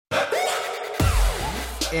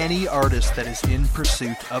Any artist that is in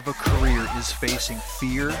pursuit of a career is facing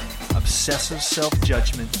fear, obsessive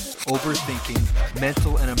self-judgment, overthinking,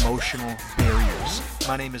 mental and emotional barriers.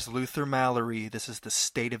 My name is Luther Mallory. This is the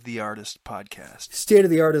State of the Artist podcast. State of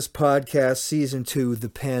the Artist podcast, season 2, the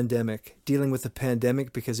pandemic. Dealing with the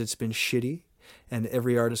pandemic because it's been shitty and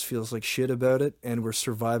every artist feels like shit about it, and we're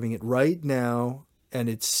surviving it right now, and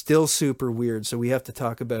it's still super weird. So we have to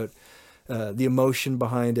talk about the emotion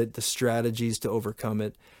behind it, the strategies to overcome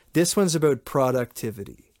it. This one's about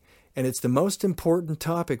productivity. And it's the most important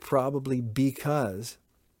topic probably because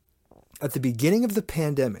at the beginning of the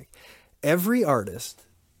pandemic, every artist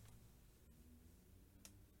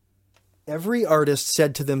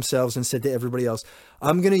said to themselves and said to everybody else,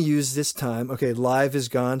 I'm going to use this time. Okay, live is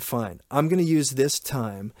gone. Fine. I'm going to use this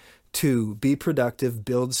time to be productive,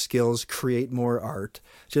 build skills, create more art.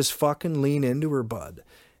 Just fucking lean into her, bud.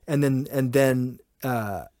 And then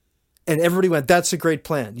everybody went, that's a great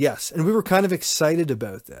plan. Yes. And we were kind of excited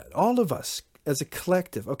about that. All of us as a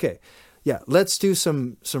collective. Okay. Yeah. Let's do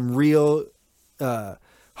some real,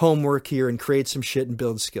 homework here and create some shit and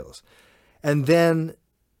build skills. And then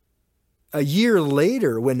a year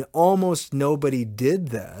later, when almost nobody did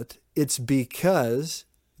that, it's because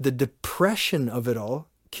the depression of it all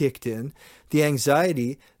kicked in, the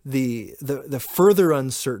anxiety, the further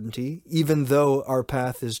uncertainty, even though our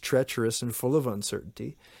path is treacherous and full of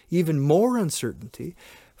uncertainty, even more uncertainty,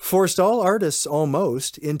 forced all artists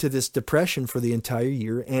almost into this depression for the entire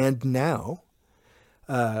year and now.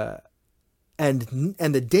 And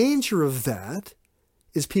the danger of that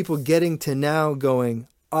is people getting to now going,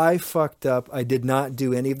 I fucked up. I did not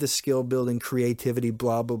do any of the skill building, creativity,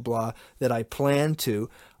 blah, blah, blah that I planned to.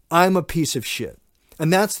 I'm a piece of shit.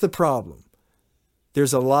 And that's the problem.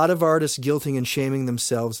 There's a lot of artists guilting and shaming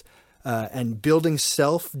themselves and building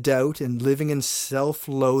self-doubt and living in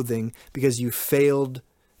self-loathing because you failed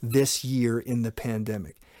this year in the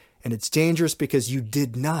pandemic. And it's dangerous because you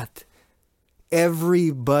did not.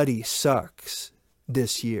 Everybody sucks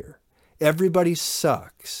this year. Everybody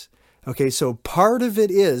sucks. Okay, so part of it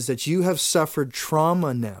is that you have suffered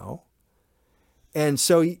trauma now. And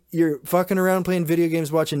so you're fucking around playing video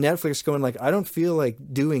games, watching Netflix, going like, I don't feel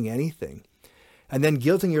like doing anything. And then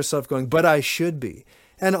guilting yourself going, but I should be.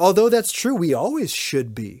 And although that's true, we always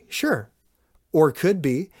should be, sure, or could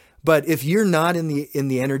be. But if you're not in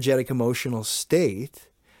the energetic emotional state,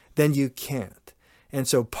 then you can't. And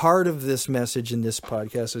so part of this message in this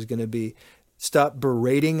podcast is going to be stop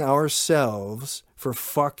berating ourselves for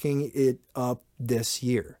fucking it up this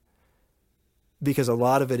year. Because a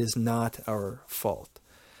lot of it is not our fault.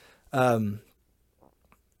 And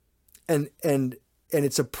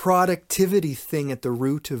it's a productivity thing at the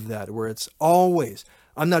root of that, where it's always,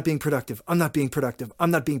 I'm not being productive. I'm not being productive. I'm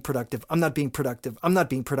not being productive. I'm not being productive. I'm not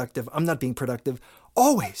being productive. I'm not being productive.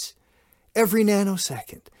 Always. Every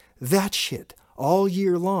nanosecond. That shit. All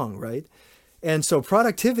year long, right? And so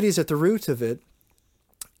productivity is at the root of it.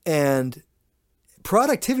 And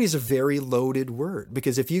productivity is a very loaded word,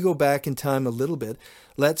 because if you go back in time a little bit,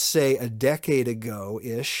 let's say a decade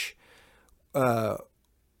ago-ish,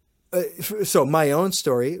 so my own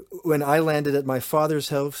story, when I landed at my father's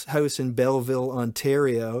house in Belleville,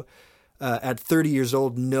 Ontario, at 30 years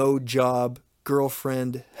old, no job,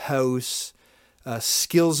 girlfriend, house,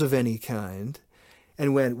 skills of any kind,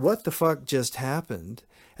 and went, what the fuck just happened?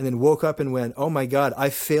 And then woke up and went, oh my God, I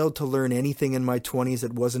failed to learn anything in my 20s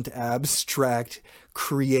that wasn't abstract,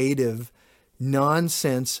 creative,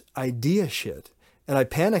 nonsense idea shit. And I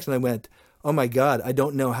panicked and I went, oh my God, I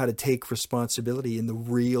don't know how to take responsibility in the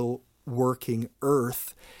real working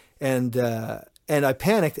earth. And I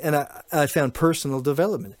panicked and I found personal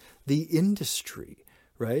development, the industry,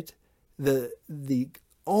 right? The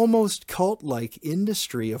almost cult-like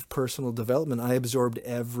industry of personal development. I absorbed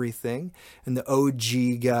everything. And the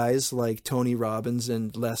OG guys like Tony Robbins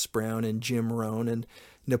and Les Brown and Jim Rohn and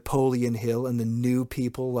Napoleon Hill, and the new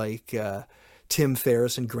people like Tim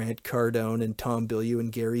Ferriss and Grant Cardone and Tom Bilyeu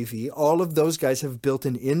and Gary Vee, all of those guys have built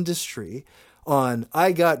an industry on,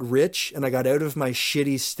 I got rich and I got out of my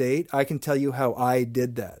shitty state. I can tell you how I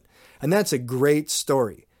did that. And that's a great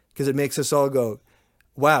story because it makes us all go,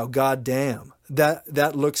 wow, goddamn.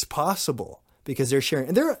 That looks possible, because they're sharing,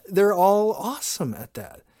 and they're all awesome at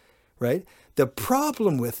that, right? The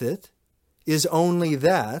problem with it is only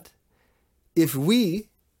that if we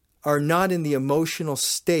are not in the emotional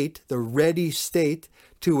state, the ready state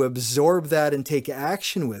to absorb that and take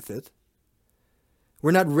action with it,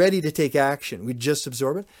 We're not ready to take action. We just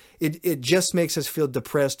absorb it. It just makes us feel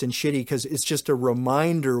depressed and shitty because it's just a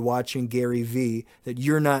reminder watching Gary Vee that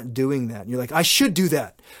you're not doing that. And you're like, I should do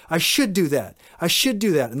that. I should do that. I should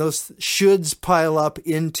do that. And those shoulds pile up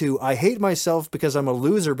into, I hate myself because I'm a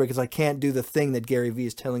loser because I can't do the thing that Gary Vee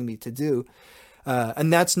is telling me to do.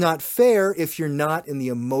 And that's not fair if you're not in the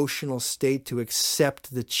emotional state to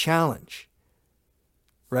accept the challenge,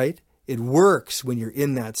 right? It works when you're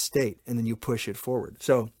in that state and then you push it forward.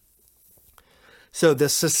 So the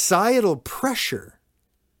societal pressure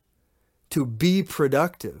to be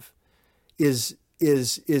productive is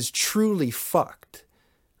truly fucked,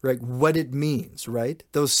 right? What it means, right?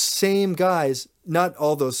 Those same guys, not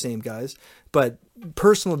all those same guys, but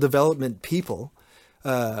personal development people,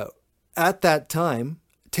 at that time,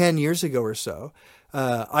 10 years ago or so,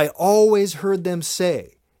 I always heard them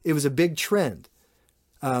say, it was a big trend.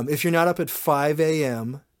 If you're not up at 5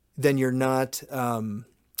 a.m., then you're not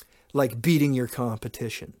like beating your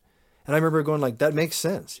competition. And I remember going like, that makes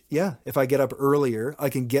sense. Yeah, if I get up earlier, I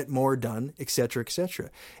can get more done, et cetera, et cetera.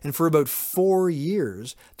 And for about 4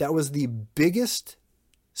 years, that was the biggest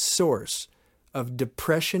source of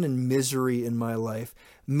depression and misery in my life,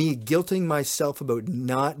 me guilting myself about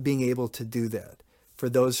not being able to do that for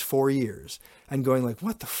those 4 years and going like,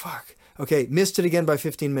 what the fuck? Okay, missed it again by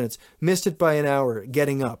 15 minutes, missed it by an hour,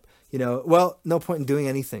 getting up. Well, no point in doing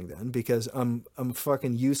anything then because I'm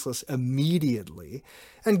fucking useless immediately.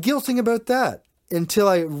 And guilting about that until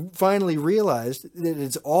I finally realized that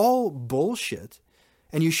it's all bullshit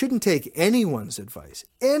and you shouldn't take anyone's advice.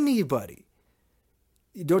 Anybody.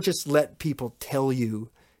 You don't just let people tell you,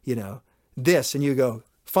 this and you go,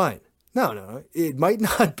 fine. No, it might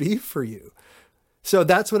not be for you. So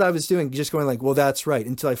that's what I was doing, just going like, well, that's right,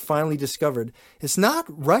 until I finally discovered it's not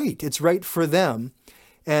right. It's right for them.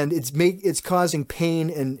 And it's causing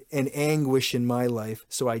pain and anguish in my life.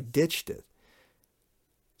 So I ditched it.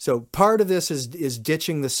 So part of this is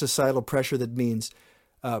ditching the societal pressure that means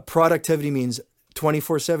productivity means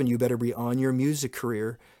 24/7. You better be on your music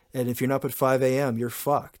career. And if you're not up at 5 a.m., you're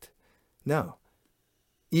fucked. No.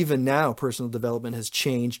 Even now, personal development has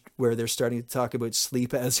changed where they're starting to talk about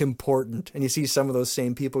sleep as important. And you see some of those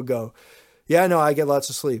same people go, yeah, no, I get lots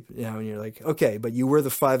of sleep. And you're like, okay, but you were the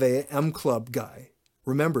 5 a.m. club guy.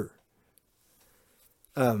 Remember,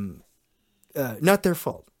 not their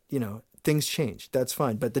fault. Things change. That's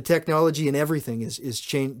fine. But the technology and everything is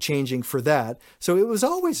changing for that. So it was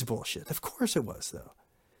always bullshit. Of course it was, though.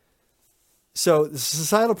 So the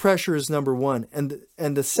societal pressure is number one. And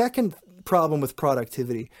the second problem with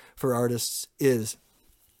productivity for artists is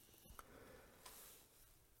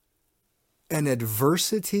an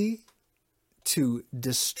adversity to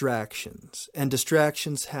distractions. And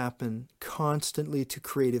distractions happen constantly to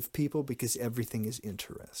creative people because everything is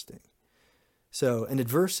interesting. So an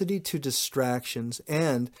adversity to distractions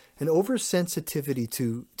and an oversensitivity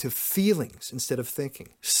to feelings instead of thinking.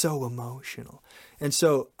 So emotional. And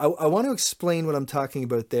so I want to explain what I'm talking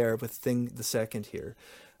about there with the second here.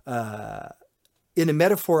 In a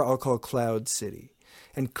metaphor I'll call Cloud City.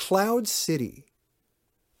 And Cloud City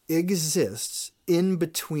exists in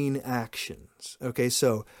between actions. Okay,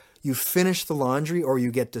 so you finish the laundry or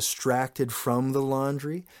you get distracted from the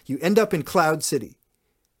laundry. You end up in Cloud City.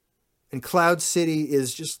 And Cloud City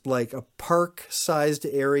is just like a park-sized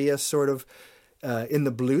area sort of in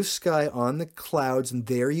the blue sky on the clouds. And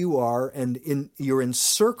there you are. And you're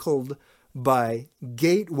encircled by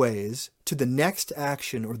gateways to the next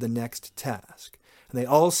action or the next task. And they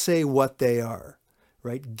all say what they are,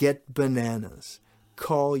 right? Get bananas.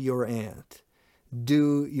 Call your aunt.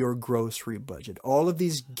 Do your grocery budget. All of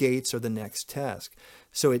these gates are the next task.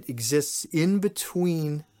 So it exists in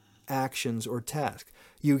between actions or tasks.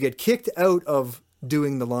 You get kicked out of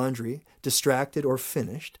doing the laundry, distracted or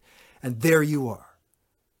finished, and there you are.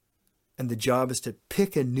 And the job is to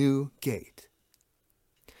pick a new gate.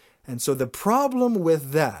 And so the problem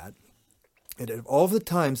with that, and of all the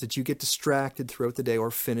times that you get distracted throughout the day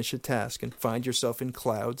or finish a task and find yourself in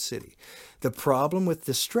Cloud City, the problem with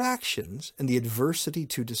distractions and the adversity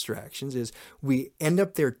to distractions is we end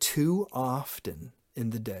up there too often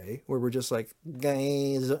in the day where we're just like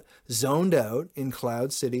zoned out in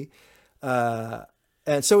Cloud City. And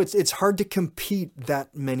so it's hard to compete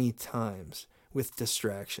that many times with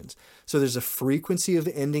distractions. So there's a frequency of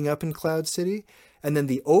ending up in Cloud City, and then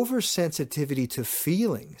the oversensitivity to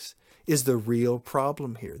feelings is the real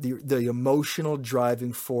problem here. The emotional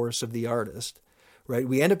driving force of the artist, right?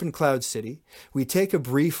 We end up in Cloud City. We take a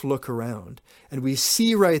brief look around and we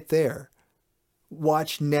see right there,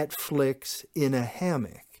 watch Netflix in a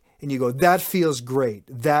hammock. And you go, that feels great.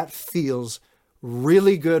 That feels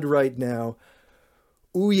really good right now.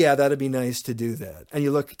 ooh, yeah, that'd be nice to do that. And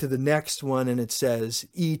you look to the next one and it says,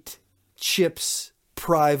 eat chips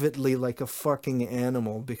privately like a fucking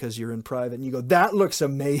animal because you're in private. And you go, that looks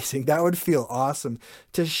amazing. That would feel awesome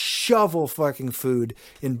to shovel fucking food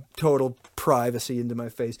in total privacy into my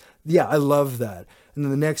face. Yeah, I love that. And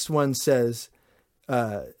then the next one says,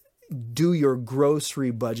 do your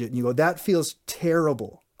grocery budget. And you go, that feels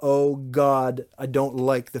terrible. Oh God, I don't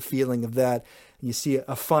like the feeling of that. And you see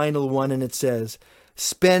a final one and it says,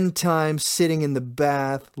 spend time sitting in the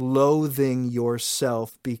bath, loathing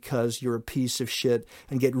yourself because you're a piece of shit,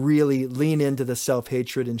 and lean into the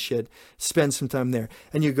self-hatred and shit. Spend some time there.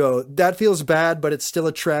 And you go, that feels bad, but it's still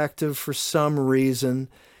attractive for some reason.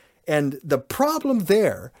 And the problem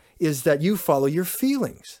there is that you follow your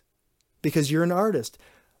feelings because you're an artist.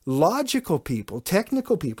 Logical people,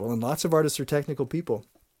 technical people, and lots of artists are technical people,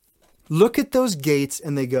 look at those gates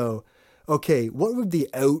and they go, okay, what would the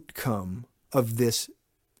outcome of this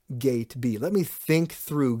gate be? Let me think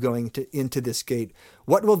through going into this gate.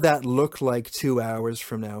 What will that look like 2 hours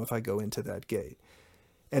from now if I go into that gate?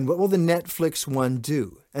 And what will the Netflix one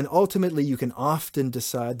do? And ultimately, you can often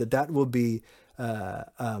decide that will be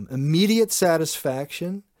immediate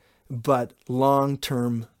satisfaction, but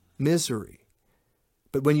long-term misery.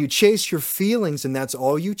 But when you chase your feelings and that's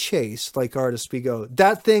all you chase, like artists, we go,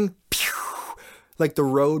 that thing, pew, like the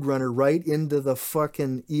Roadrunner, right into the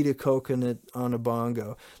fucking eat a coconut on a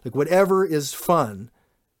bongo. Like whatever is fun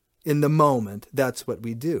in the moment, that's what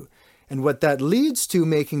we do. And what that leads to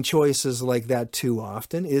making choices like that too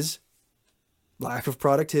often is lack of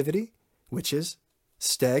productivity, which is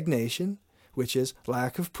stagnation, which is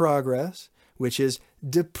lack of progress, which is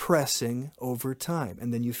depressing over time.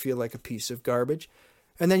 And then you feel like a piece of garbage.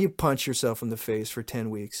 And then you punch yourself in the face for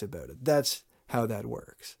 10 weeks about it. That's how that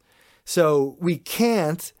works. So we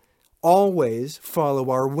can't always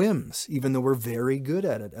follow our whims, even though we're very good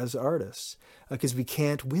at it as artists, because we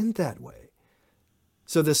can't win that way.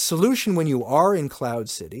 So the solution when you are in Cloud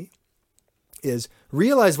City is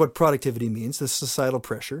realize what productivity means, the societal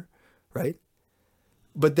pressure, right?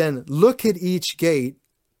 But then look at each gate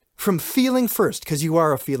from feeling first, because you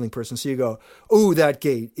are a feeling person. So you go, oh, that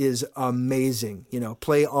gate is amazing.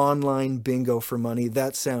 Play online bingo for money.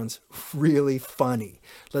 That sounds really funny.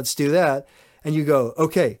 Let's do that. And you go,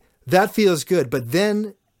 okay, that feels good. But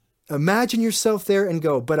then imagine yourself there and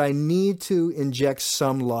go, but I need to inject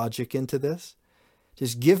some logic into this.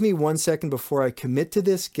 Just give me 1 second before I commit to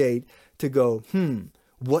this gate to go,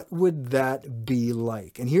 what would that be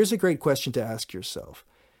like? And here's a great question to ask yourself.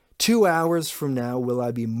 2 hours from now, will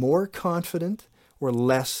I be more confident or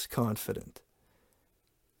less confident?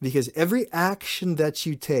 Because every action that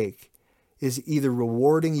you take is either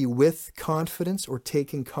rewarding you with confidence or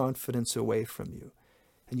taking confidence away from you.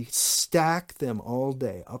 And you stack them all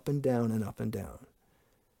day, up and down and up and down.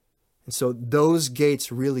 And so those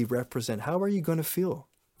gates really represent how are you going to feel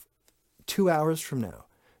 2 hours from now?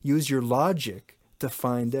 Use your logic to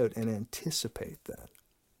find out and anticipate that.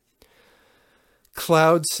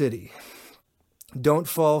 Cloud City. Don't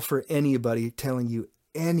fall for anybody telling you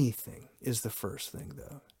anything is the first thing,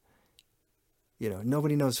 though.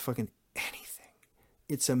 Nobody knows fucking anything.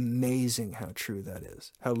 It's amazing how true that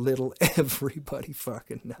is. How little everybody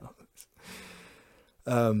fucking knows.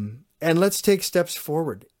 And let's take steps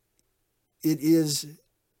forward. It is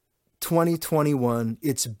 2021.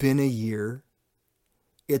 It's been a year.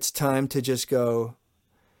 It's time to just go,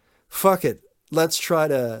 fuck it. Let's try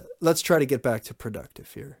to get back to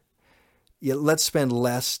productive here. Yeah, let's spend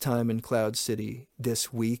less time in Cloud City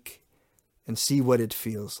this week and see what it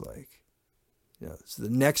feels like. So the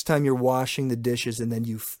next time you're washing the dishes and then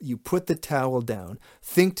you put the towel down,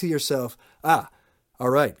 think to yourself, all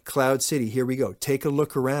right, Cloud City, here we go. Take a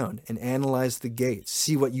look around and analyze the gates.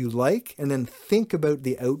 See what you like and then think about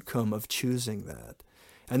the outcome of choosing that.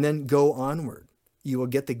 And then go onward. You will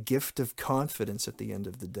get the gift of confidence at the end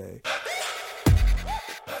of the day.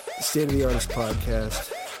 State of the Artist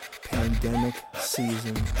Podcast, Pandemic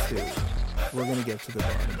Season 2. We're going to get to the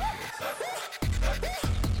bottom of this.